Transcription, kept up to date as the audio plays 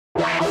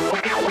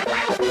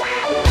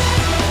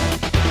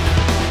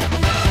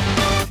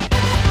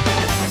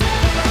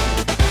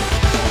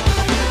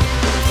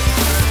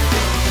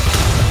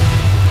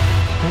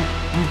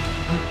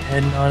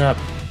heading on up.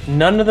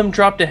 None of them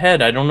dropped a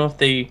head. I don't know if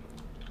they...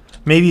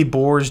 Maybe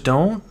boars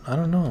don't? I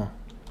don't know.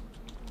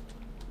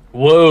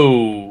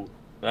 Whoa.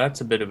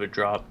 That's a bit of a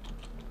drop.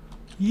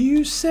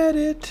 You said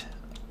it.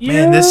 Yeah.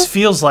 Man, this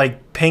feels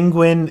like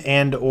penguin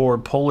and or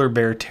polar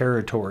bear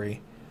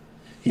territory.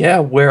 Yeah,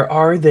 where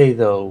are they,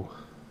 though?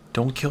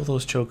 Don't kill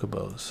those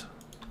chocobos.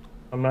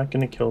 I'm not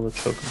going to kill the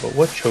chocobo.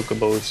 What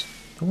chocobos?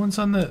 The ones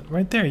on the...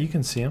 Right there, you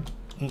can see them.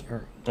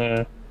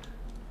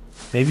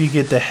 Maybe you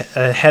get the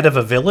head of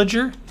a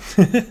villager?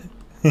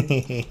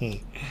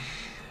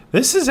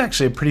 This is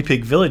actually a pretty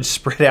big village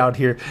spread out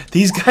here.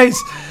 These guys,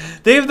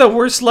 they have the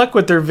worst luck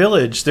with their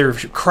village. Their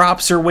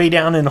crops are way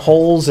down in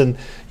holes, and,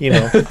 you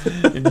know,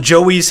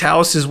 Joey's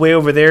house is way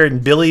over there,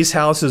 and Billy's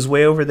house is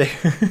way over there.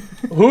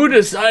 Who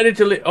decided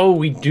to... Oh,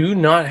 we do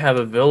not have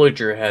a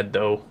villager head,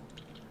 though.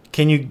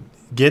 Can you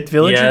get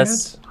villager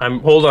heads?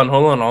 Yes. Hold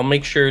on. I'll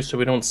make sure so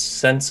we don't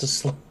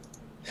senselessly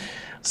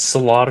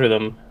slaughter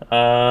them.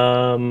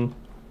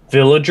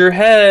 Villager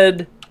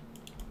head.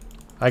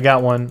 I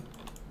got one.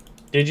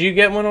 Did you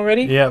get one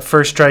already? Yeah,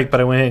 first strike,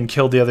 but I went ahead and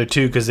killed the other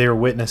two because they were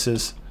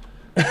witnesses.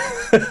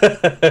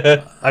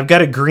 I've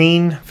got a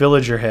green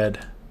villager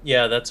head.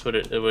 Yeah, that's what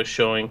it was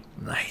showing.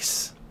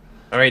 Nice.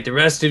 All right, the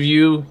rest of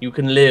you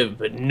can live,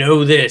 but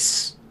know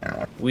this.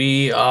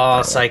 We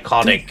are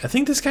psychotic. I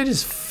think this guy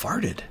just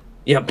farted.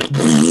 Yep.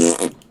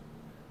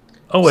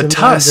 Oh, a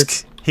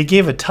tusk. He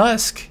gave a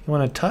tusk. You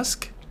want a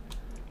tusk?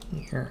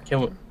 Here.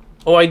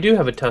 Oh, I do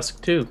have a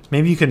tusk, too.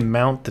 Maybe you can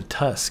mount the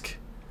tusk.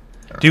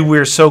 Dude,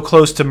 we're so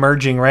close to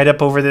merging right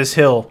up over this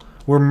hill.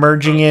 We're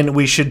merging in.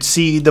 We should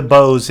see the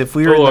bows. If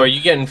we were... Oh, are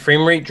you getting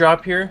frame rate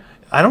drop here?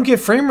 I don't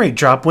get frame rate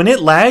drop. When it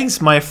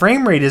lags, my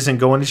frame rate isn't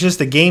going. It's just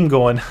the game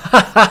going.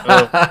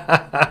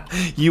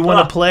 You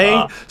want to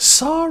play?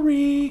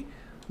 Sorry.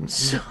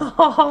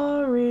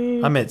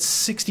 Sorry. I'm at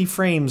 60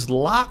 frames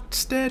locked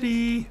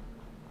steady.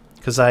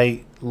 Because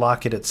I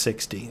lock it at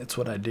 60. That's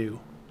what I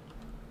do.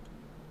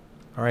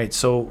 All right,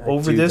 so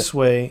over this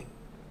way...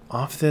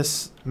 Off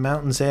this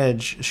mountain's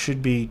edge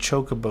should be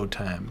chocobo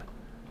time.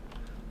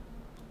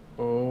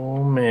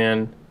 Oh,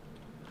 man.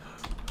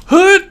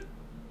 Hood!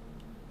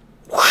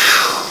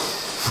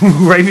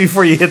 Right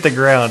before you hit the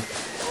ground.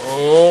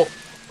 Oh,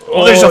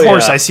 there's a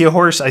horse. Yeah. I see a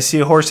horse. I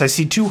see a horse. I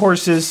see two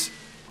horses.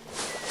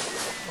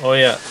 Oh,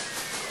 yeah.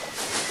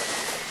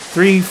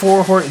 3,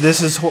 4 horse.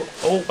 This is...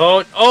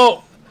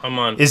 Oh, come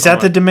on. Is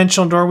that the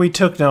dimensional door we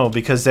took? No,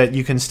 because that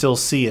you can still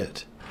see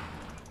it.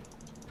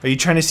 Are you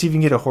trying to see if you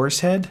can get a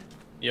horse head?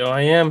 Yo,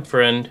 I am,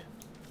 friend.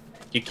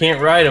 You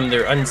can't ride them.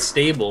 They're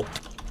unstable.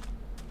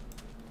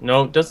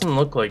 No, it doesn't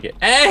look like it.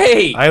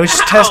 Hey! I was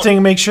just testing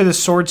to make sure the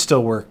sword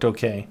still worked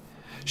okay.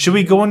 Should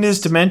we go into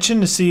this dimension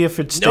to see if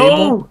it's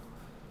stable?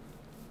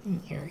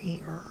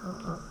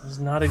 No! It's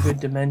not a good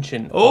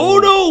dimension. Oh,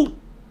 no!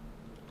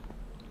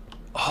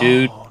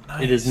 Dude,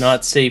 nice. It is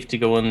not safe to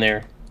go in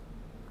there.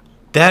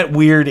 That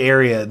weird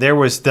area. There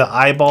was the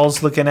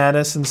eyeballs looking at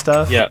us and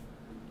stuff. Yeah.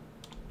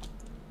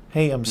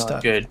 Hey, I'm stuck.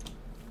 Not good.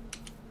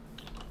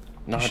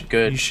 Not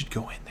good. You should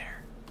go in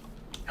there.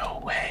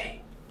 No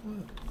way.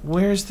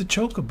 Where's the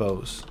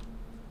chocobos?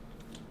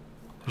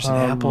 There's an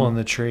apple in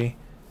the tree.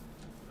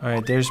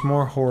 Alright, there's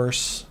more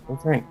horse.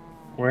 Okay.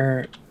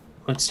 Where?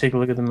 Let's take a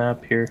look at the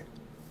map here.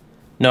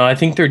 No, I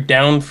think they're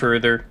down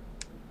further.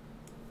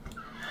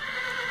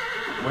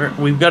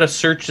 We've got to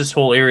search this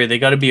whole area. They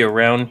got to be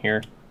around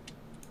here.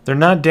 They're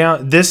not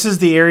down. This is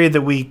the area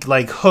that we,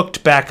 like,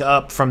 hooked back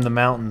up from the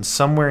mountains.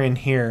 Somewhere in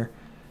here.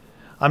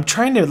 I'm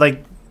trying to,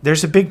 like...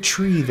 There's a big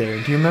tree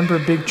there. Do you remember a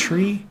big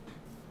tree?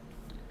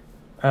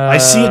 I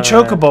see a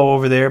chocobo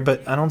over there,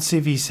 but I don't see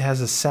if he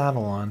has a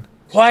saddle on.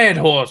 Quiet,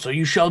 horse, or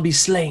you shall be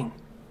slain.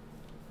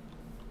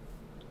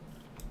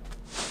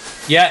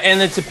 Yeah,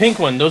 and it's a pink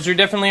one. Those are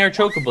definitely our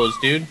chocobos,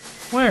 dude.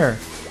 Where?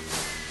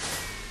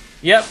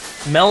 Yep,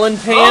 melon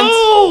pants.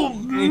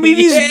 Oh,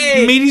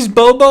 Meaty's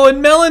Bobo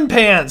and Melon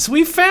Pants.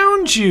 We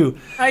found you.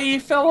 How you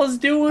fellas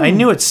doing? I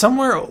knew it.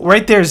 Somewhere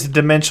right there is the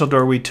dimensional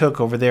door we took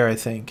over there, I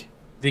think.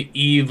 The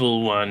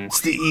evil one. It's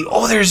the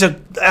there's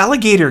a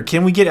alligator.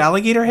 Can we get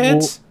alligator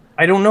heads? Well,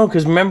 I don't know,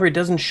 because remember, it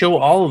doesn't show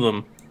all of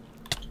them.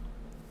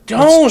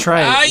 Don't Let's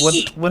try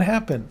it. What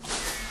happened?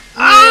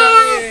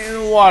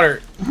 In the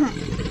water.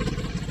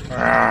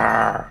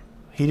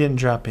 He didn't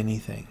drop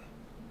anything.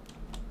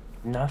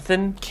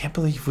 Nothing? Can't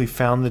believe we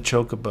found the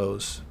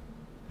chocobos.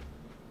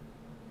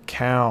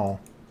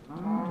 Cow.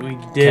 We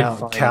did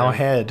find cow them.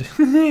 Head.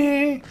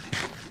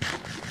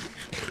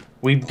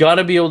 We've got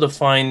to be able to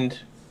find...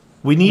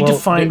 We need to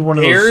find one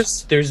of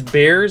those. There's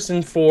bears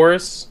in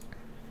forests.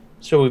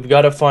 So we've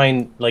got to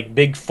find, like,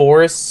 big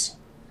forests.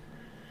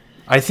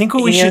 I think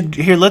what we should...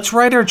 Here, let's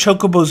ride our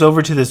chocobos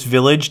over to this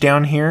village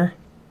down here.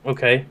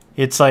 Okay.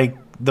 It's like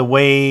the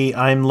way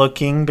I'm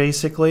looking,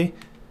 basically.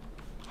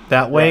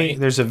 That way, right.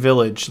 There's a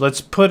village.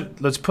 Let's put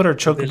our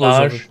chocobos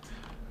over.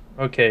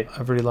 Okay.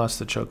 I've already lost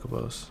the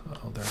chocobos.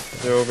 Oh,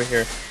 they're over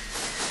here.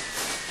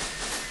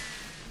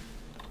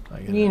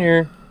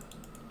 Neener.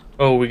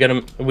 Oh, we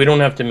don't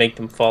have to make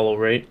them follow,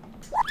 right?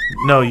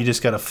 No, you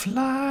just gotta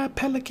fly,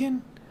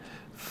 pelican.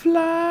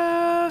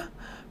 fly,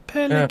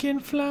 pelican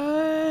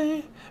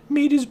fly.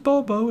 Meet his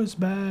Bobo is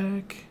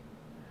back.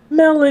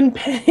 Melon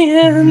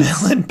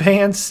Pants. Melon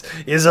Pants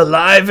is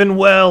alive and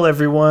well,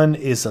 everyone.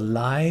 Is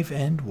alive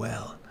and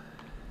well.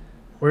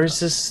 Where's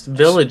this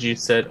village you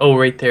said? Oh,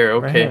 right there.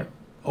 Okay. Right,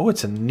 oh,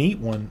 it's a neat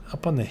one.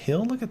 Up on the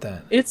hill? Look at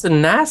that. It's a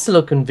nice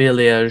looking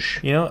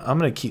village. You know, I'm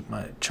going to keep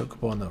my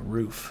chocobo on the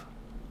roof.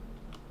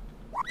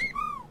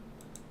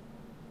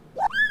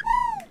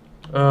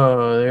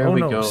 Oh, there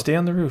we go. Stay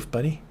on the roof,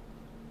 buddy.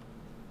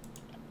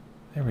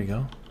 There we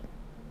go.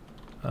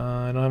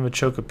 I don't have a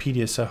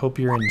Chocopedia, so I hope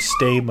you're in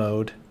stay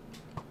mode.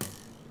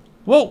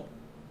 Whoa!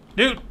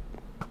 Dude!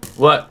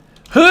 What?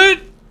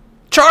 Hood!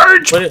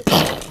 Charge!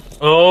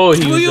 Oh,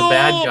 he was a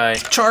bad guy.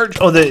 Charge!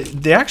 Oh,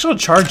 the actual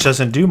charge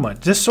doesn't do much.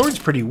 This sword's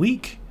pretty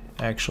weak,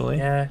 actually.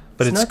 Yeah,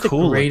 but it's not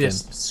cool the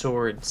greatest looking.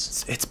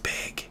 Swords. It's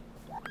big.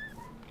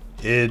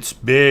 It's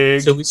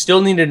big. So we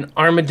still need an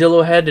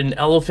armadillo head, an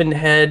elephant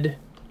head.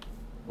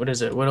 What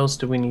is it? What else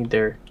do we need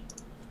there?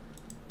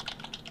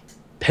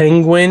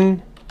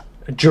 Penguin,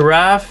 a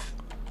giraffe,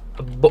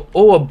 a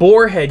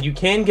boar head. You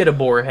can get a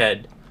boar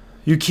head.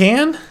 You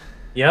can?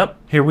 Yep.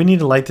 Here, we need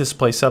to light this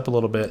place up a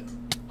little bit.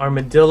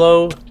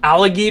 Armadillo,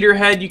 alligator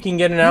head. You can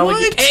get an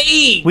alligator.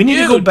 Hey, we need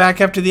to go back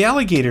after the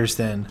alligators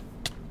then.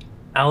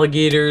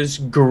 Alligators,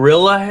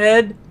 gorilla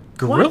head.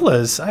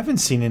 Gorillas? What? I haven't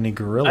seen any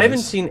gorillas. I haven't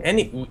seen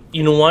any.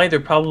 You know why? They're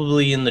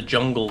probably in the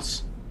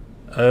jungles.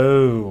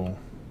 Oh,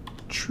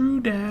 true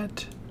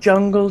that.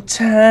 Jungle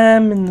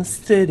time in the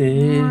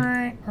city.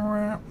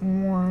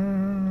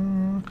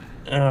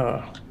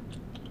 Oh.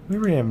 We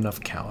already have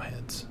enough cow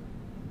heads.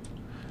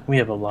 We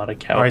have a lot of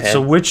cow heads. heads.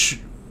 So which...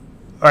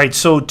 Alright,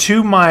 so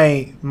to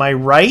my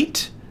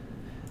right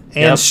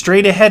and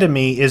straight ahead of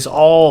me is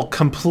all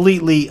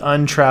completely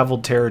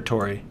untraveled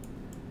territory.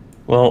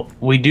 Well,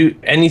 we do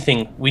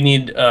anything. We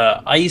need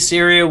ice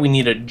area. We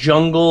need a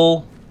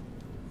jungle.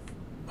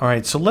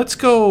 Alright, so let's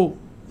go...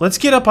 Let's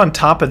get up on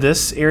top of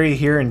this area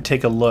here and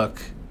take a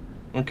look.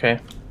 Okay.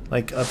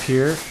 Like up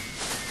here.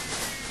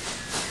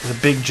 The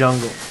big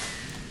jungle.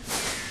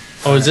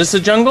 Oh, is this a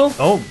jungle?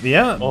 Oh,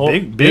 yeah. Oh,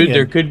 big. Dude,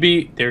 there could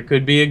be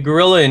a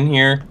gorilla in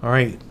here. All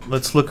right,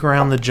 let's look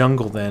around the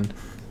jungle then.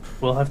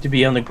 We'll have to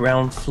be on the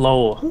ground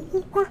floor.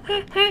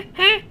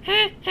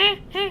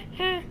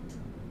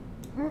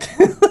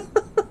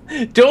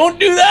 Don't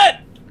do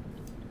that.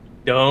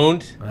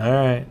 Don't. All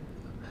right.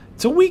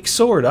 It's a weak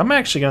sword. I'm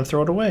actually gonna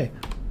throw it away.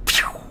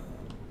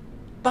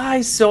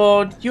 Bye,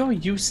 sword. You're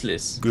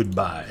useless.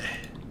 Goodbye.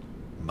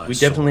 We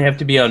definitely have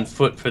to be on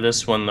foot for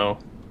this one, though.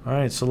 All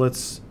right, so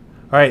let's...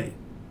 All right,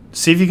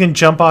 see if you can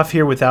jump off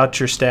here without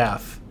your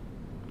staff.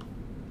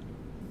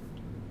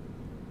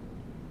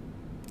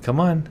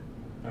 Come on.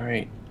 All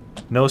right.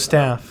 No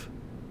staff.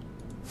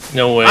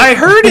 No way. I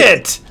heard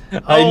it!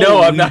 I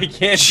know, I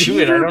can't do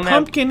it. I don't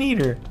pumpkin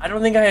eater. I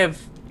don't think I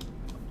have...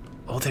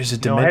 Oh, there's a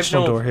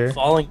dimensional door here.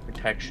 Falling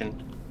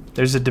protection.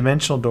 There's a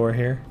dimensional door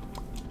here.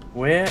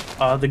 Where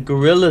are the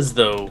gorillas,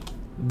 though?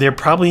 They're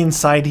probably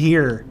inside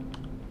here.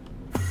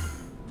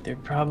 They're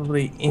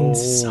probably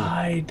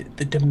inside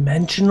the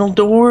dimensional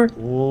door?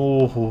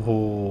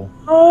 Oh.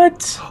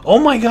 What? Oh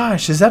my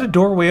gosh, is that a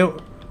doorway?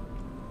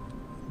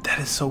 That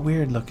is so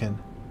weird looking.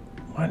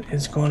 What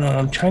is going on?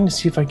 I'm trying to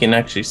see if I can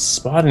actually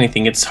spot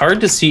anything. It's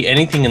hard to see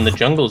anything in the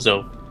jungles,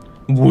 though.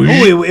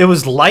 Oh, it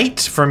was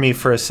light for me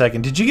for a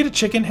second. Did you get a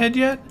chicken head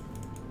yet?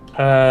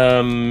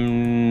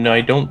 No,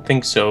 I don't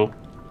think so.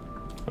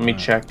 Let me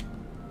check.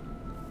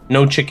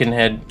 No chicken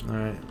head.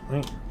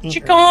 Alright.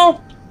 Chicken!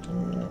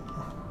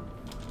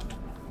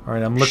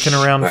 Alright, I'm looking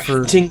around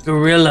for...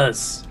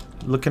 gorillas.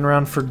 Looking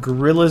around for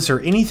gorillas or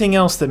anything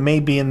else that may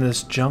be in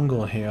this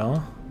jungle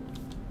here.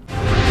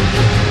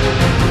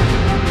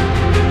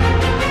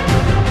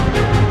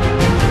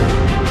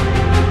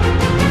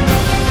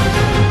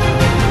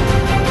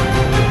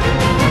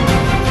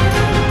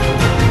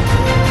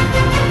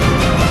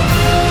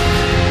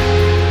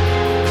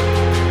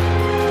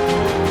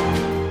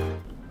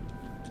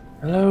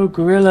 Hello,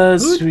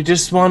 gorillas. We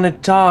just want to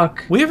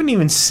talk. We haven't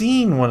even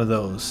seen one of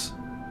those.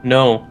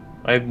 No,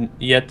 I've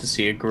yet to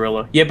see a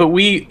gorilla. Yeah, but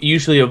we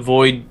usually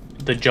avoid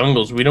the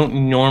jungles. We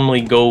don't normally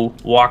go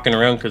walking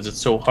around because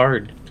it's so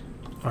hard.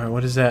 All right,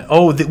 what is that?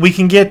 Oh, we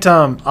can get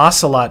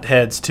ocelot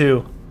heads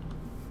too.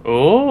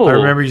 Oh. I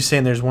remember you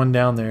saying there's one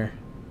down there.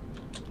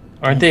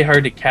 Aren't they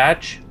hard to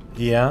catch?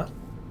 Yeah.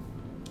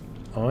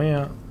 Oh,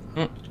 yeah.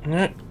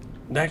 That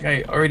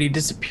guy already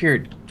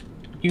disappeared.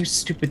 You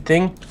stupid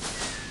thing.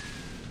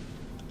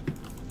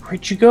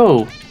 Where'd you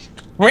go?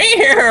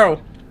 Meow!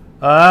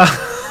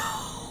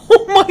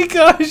 Oh my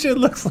gosh, it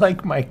looks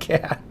like my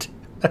cat.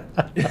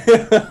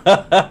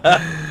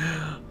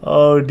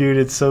 Oh, dude,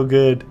 it's so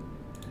good.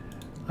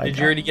 Did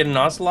you already get an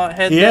ocelot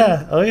head? Yeah,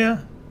 then? oh yeah.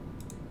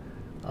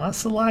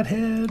 Ocelot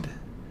head.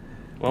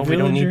 Well, we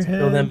don't need to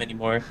kill them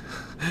anymore.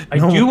 I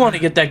No. do want to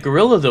get that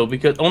gorilla though,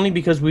 only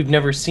because we've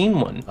never seen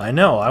one. I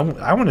know.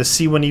 I want to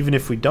see one even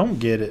if we don't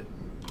get it.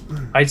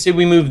 I'd say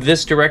we move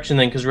this direction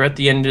then, because we're at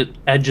the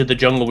edge of the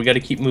jungle. We got to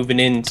keep moving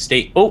in.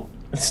 Stay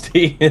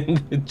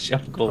in the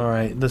jungle. All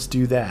right, let's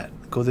do that.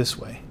 Go this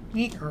way.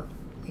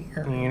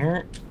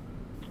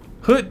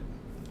 Hood.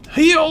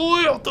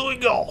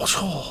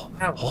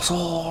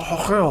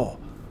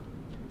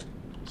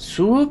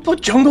 Super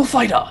jungle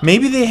fighter.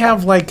 Maybe they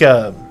have like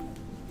a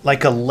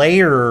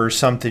lair or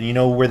something, you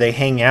know, where they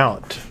hang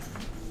out,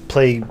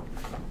 play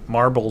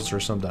marbles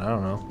or something. I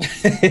don't know.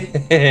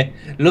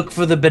 Look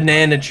for the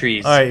banana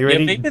trees. All right, you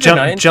ready?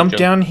 Jump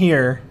down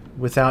here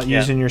without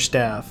using your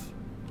staff.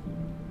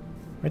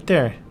 Right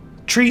there.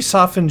 Tree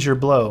softens your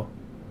blow.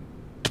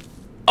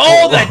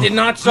 Oh, that did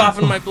not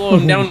soften my blow.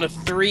 I'm down to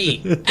 3.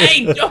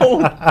 Hey,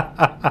 don't!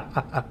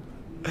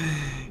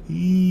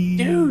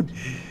 Dude.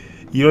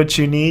 You know what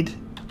you need?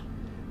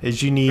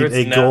 Is you need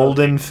a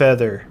golden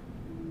feather.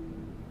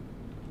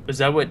 Is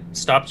that what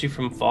stops you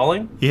from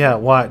falling? Yeah,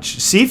 watch.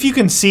 See if you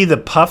can see the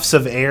puffs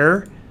of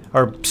air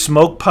or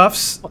smoke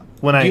puffs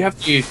when Do you have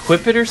to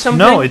equip it or something?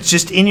 No, it's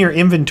just in your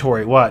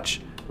inventory.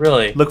 Watch.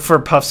 Really? Look for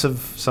puffs of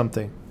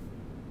something.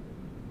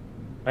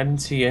 I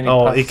didn't see any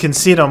puffs. You can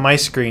see it on my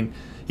screen.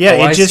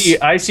 Yeah,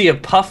 I see a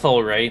puff,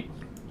 all right.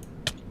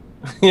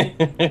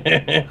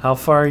 How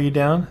far are you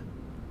down?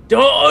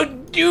 Oh,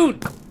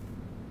 dude!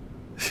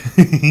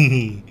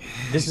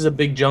 This is a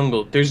big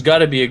jungle. There's got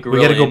to be a gorilla.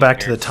 We got to go back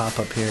to the top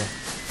up here.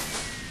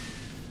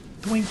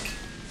 Twink.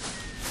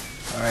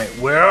 All right,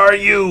 where are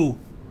you?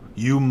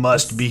 You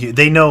must be here.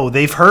 They know.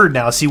 They've heard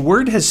now. See,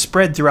 word has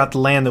spread throughout the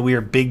land that we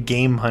are big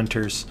game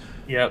hunters.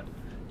 Yep.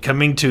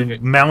 Coming to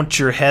mount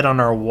your head on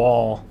our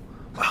wall.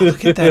 Wow,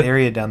 look at that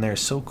area down there.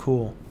 So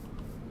cool.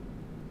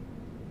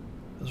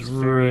 It's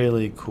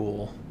really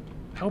cool.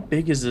 How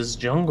big is this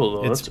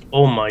jungle, though?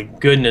 Oh my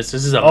goodness,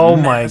 this is a oh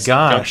my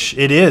gosh,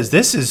 jungle. It is.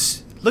 This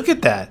is. Look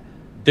at that.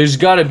 There's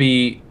got to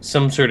be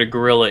some sort of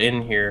gorilla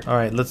in here. All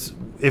right, let's.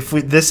 If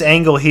we this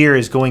angle here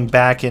is going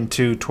back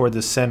into toward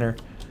the center.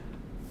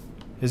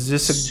 Is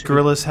this a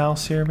gorilla's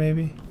house here,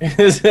 maybe? Hello,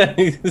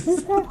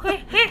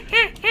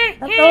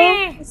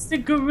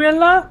 Mr.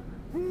 Gorilla.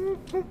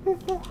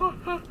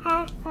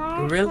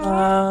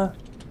 Gorilla,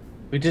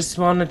 we just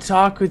want to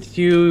talk with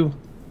you.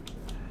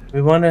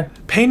 We want to...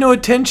 Pay no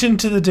attention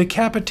to the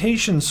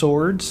decapitation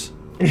swords.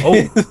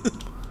 Oh,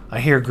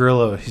 I hear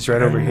gorilla. He's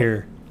right over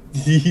here.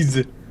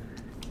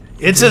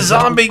 It's a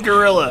zombie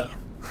gorilla.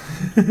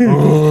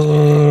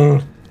 Come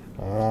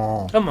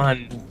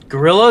on,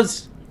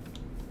 gorillas.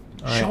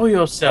 Right. Show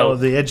yourself. Oh,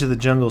 the edge of the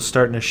jungle's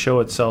starting to show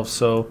itself,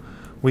 so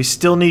we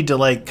still need to,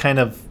 like, kind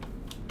of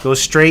go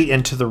straight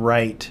and to the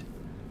right.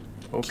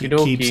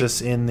 Keeps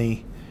us in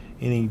the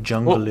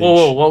jungle.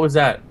 Whoa, what was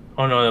that?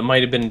 Oh, no, that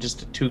might have been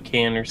just a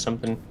toucan or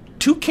something.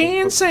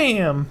 Toucan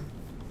Sam.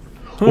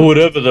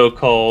 Whatever they're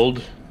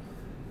called.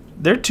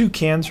 They're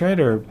toucans, right?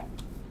 Or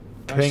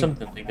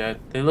something like that.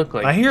 They look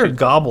like. I hear a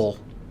gobble.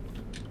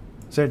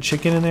 Is there a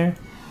chicken in there?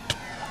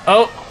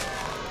 Oh!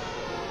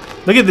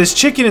 Look at this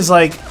chicken is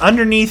like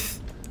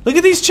underneath. Look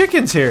at these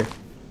chickens here.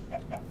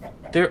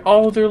 They're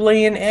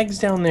laying eggs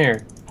down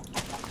there.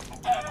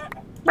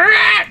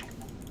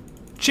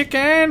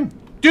 Chicken.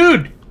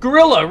 Dude,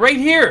 gorilla right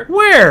here.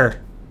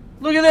 Where?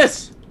 Look at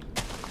this.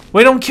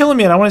 Wait, don't kill him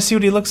yet. I want to see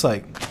what he looks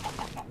like.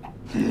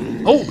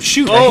 Oh,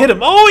 shoot. I hit him.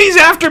 Oh, he's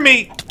after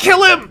me.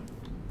 Kill him.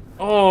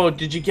 Oh,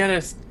 did you get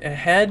a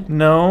head?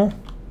 No.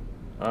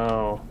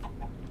 Oh.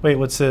 Wait,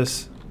 what's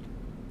this?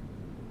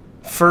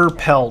 Fur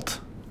pelt.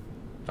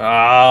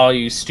 Oh,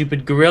 you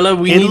stupid gorilla.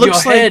 We need your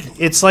head.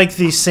 It's like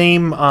the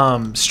same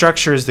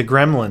structure as the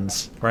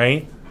gremlins,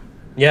 right?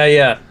 Yeah,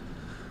 yeah.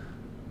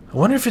 I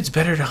wonder if it's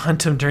better to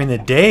hunt them during the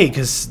day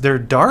because they're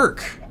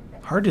dark.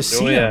 Hard to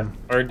see them.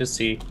 Hard to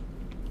see.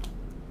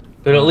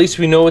 But at least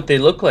we know what they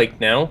look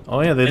like now.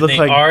 Oh yeah, they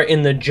are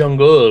in the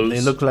jungles.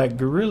 They look like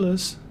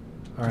gorillas.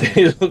 All right.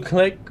 They look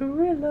like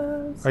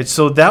gorillas. All right,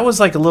 so that was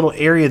like a little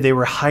area they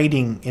were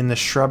hiding in the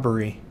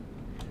shrubbery.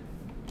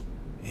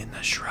 In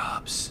the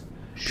shrubs.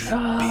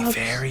 Be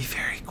very,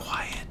 very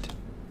quiet.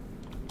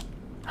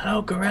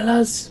 Hello,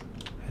 gorillas.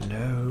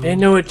 Hello. Pay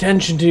no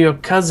attention to your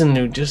cousin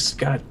who just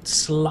got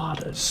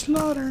slaughtered.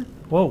 Slaughtered.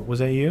 Whoa, was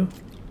that you?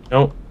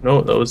 No,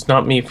 that was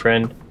not me,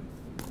 friend.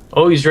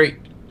 Oh, he's right.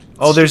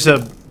 Oh, there's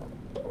a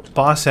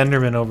boss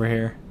Enderman over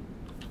here.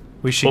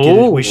 We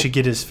should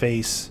get his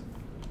face.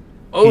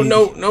 Oh,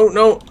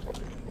 no.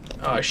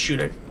 Oh,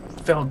 shoot, I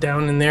fell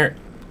down in there.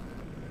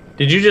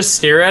 Did you just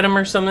stare at him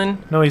or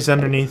something? No, he's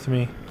underneath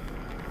me.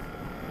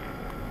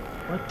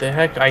 What the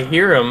heck? I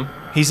hear him.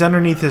 He's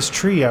underneath this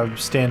tree I'm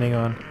standing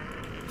on.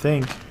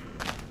 Think.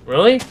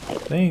 Really?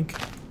 Think.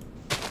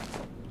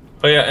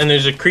 Oh, yeah, and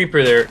there's a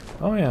creeper there.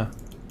 Oh, yeah.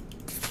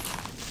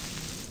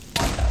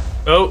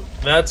 Oh,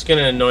 that's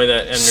gonna annoy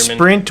that Enderman.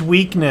 Sprint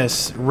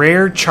weakness.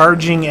 Rare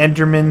charging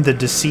Enderman the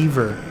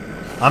Deceiver.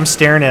 I'm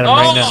staring at him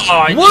right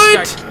now.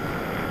 What?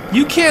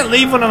 You can't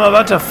leave when I'm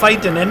about to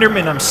fight an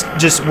Enderman.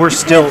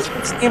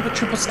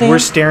 We're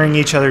staring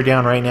each other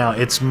down right now.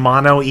 It's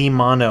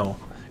mono-e-mono.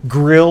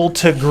 Grill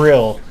to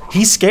grill.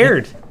 He's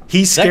scared.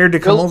 He's scared to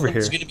come over here.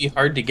 It's gonna be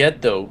hard to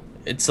get though.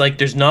 It's like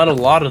there's not a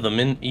lot of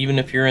them even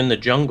if you're in the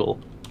jungle.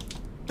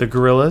 The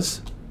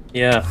gorillas?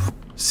 Yeah.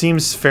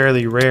 Seems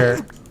fairly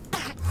rare.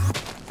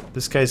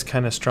 This guy's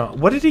kind of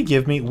strong. What did he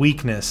give me?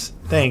 Weakness.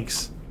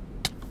 Thanks.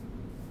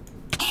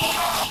 Why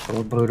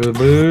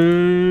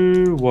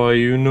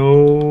you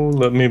know?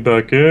 Let me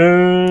back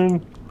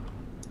in.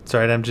 It's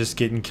alright, I'm just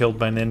getting killed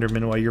by an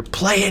Enderman while you're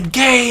playing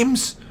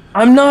games!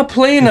 I'm not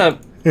playing a...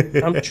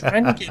 I'm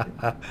trying to get...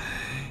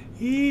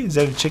 Is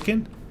that a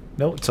chicken?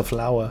 No, it's a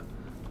flower.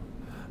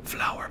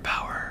 Flower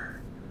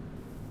power.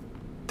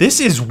 This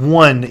is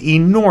one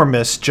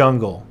enormous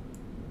jungle.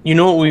 You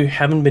know what we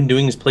haven't been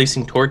doing is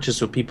placing torches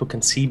so people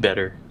can see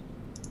better.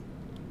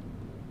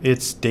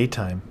 It's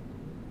daytime.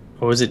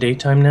 Oh, is it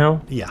daytime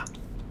now? Yeah.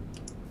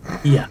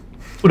 Yeah.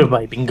 What have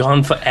I been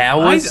gone for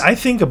hours? I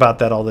think about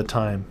that all the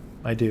time.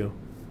 I do.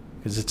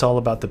 Because it's all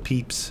about the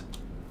peeps.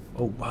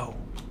 Oh, wow.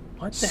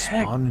 What the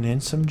heck? Spawning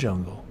in some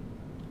jungle.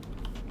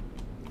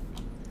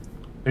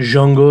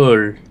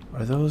 Jungle.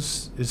 Are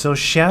those... Is those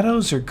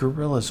shadows or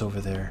gorillas over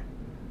there?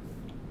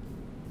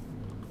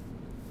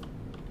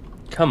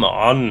 Come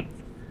on.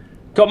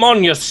 Come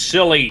on, you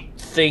silly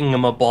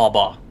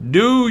thingamabobber.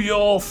 Do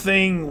your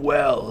thing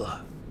well.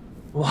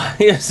 Why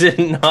is it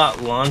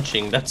not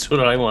launching? That's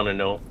what I want to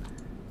know.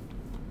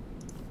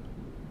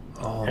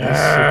 Oh,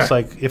 this looks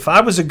like... If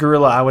I was a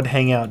gorilla, I would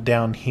hang out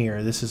down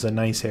here. This is a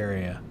nice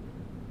area.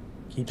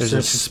 There's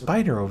a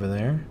spider over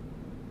there.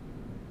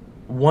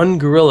 One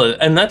gorilla.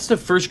 And that's the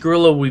first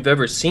gorilla we've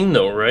ever seen,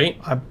 though, right?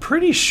 I'm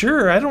pretty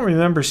sure. I don't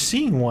remember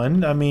seeing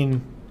one. I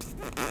mean...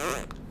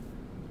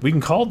 We can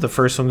call it the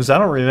first one, because I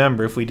don't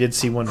remember if we did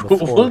see one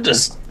before. We'll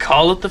just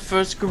call it the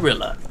first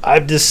gorilla.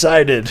 I've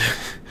decided.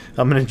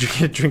 I'm going to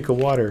get a drink of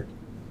water.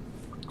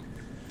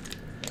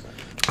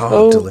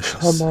 Oh,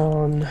 delicious. Come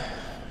on.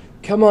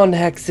 Come on,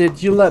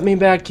 Hexxit. You let me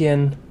back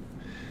in.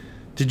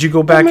 Did you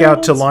go back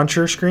out to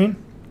launcher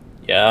screen?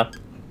 Yeah.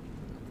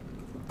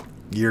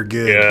 You're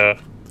good. Yeah.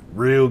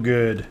 Real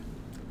good.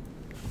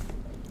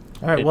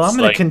 Alright, well, I'm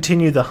going to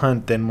continue the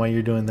hunt then while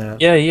you're doing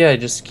that. Yeah,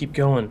 just keep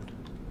going.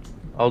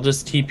 I'll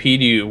just TP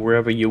to you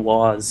wherever you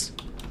was.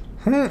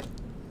 Yeah,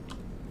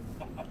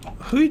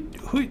 you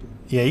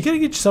gotta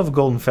get yourself a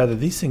golden feather.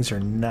 These things are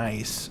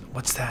nice.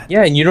 What's that?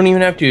 Yeah, and you don't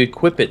even have to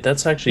equip it.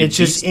 That's actually... It's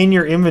just in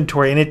your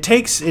inventory, and it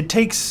takes,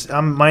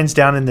 mine's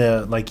down in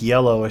the, like,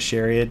 yellowish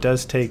area. It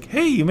does take...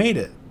 Hey, you made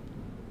it.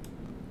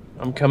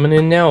 I'm coming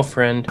in now,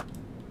 friend.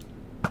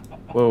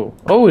 Whoa.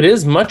 Oh, it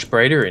is much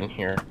brighter in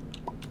here.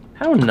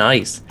 How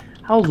nice.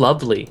 How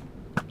lovely.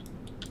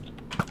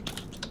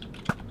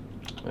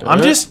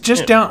 I'm just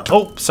down...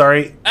 Oh,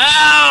 sorry.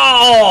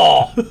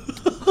 Ow!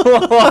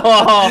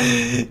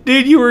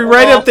 Dude, you were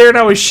right up there and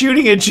I was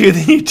shooting at you,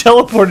 then you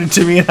teleported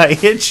to me and I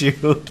hit you.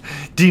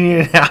 Do you need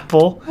an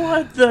apple?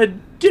 What the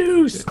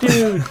deuce,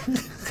 dude?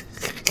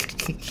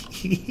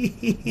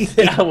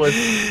 That was...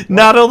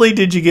 Not only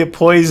did you get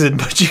poisoned,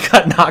 but you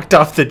got knocked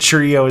off the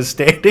tree I was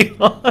standing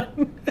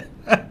on.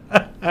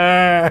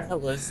 That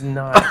was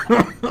not...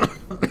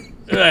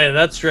 Right,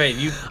 that's right.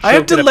 I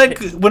have to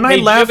let... When I laugh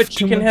do you have a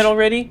chicken head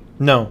already?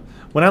 No.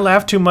 When I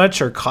laugh too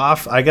much or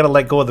cough, I gotta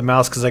let go of the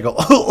mouse because I go...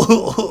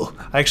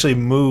 I actually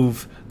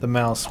move the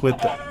mouse with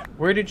the...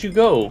 Where did you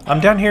go?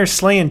 I'm down here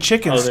slaying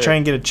chickens to try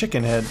and get a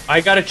chicken head.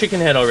 I got a chicken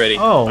head already.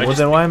 Oh, well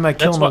then why am I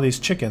killing all these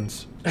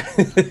chickens?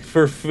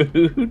 For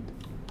food.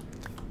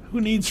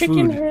 Who needs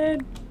chicken food?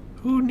 Head.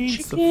 Who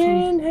needs the food?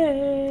 Chicken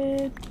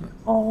head.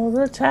 All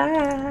the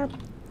time.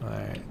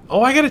 Alright.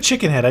 Oh, I got a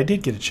chicken head. I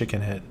did get a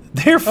chicken head.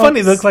 They're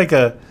funny. They look like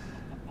a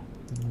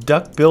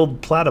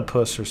duck-billed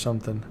platypus or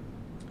something.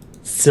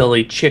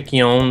 Silly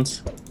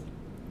chickens.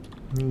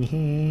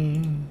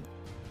 Looking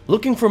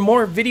for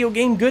more video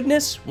game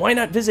goodness? Why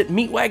not visit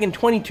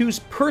Meatwagon22's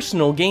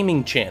personal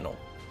gaming channel?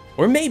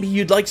 Or maybe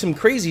you'd like some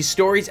crazy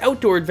stories,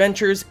 outdoor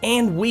adventures,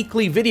 and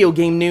weekly video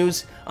game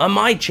news on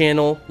my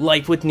channel,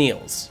 Life with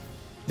Niels.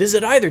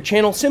 Visit either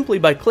channel simply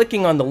by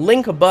clicking on the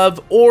link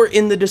above or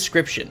in the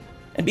description.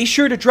 And be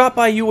sure to drop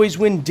by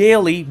YouAlwaysWin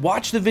daily,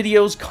 watch the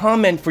videos,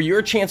 comment for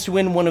your chance to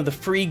win one of the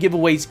free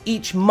giveaways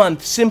each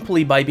month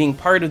simply by being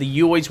part of the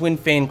YouAlwaysWin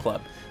fan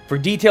club. For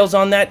details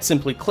on that,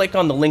 simply click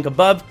on the link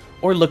above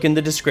or look in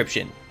the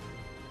description.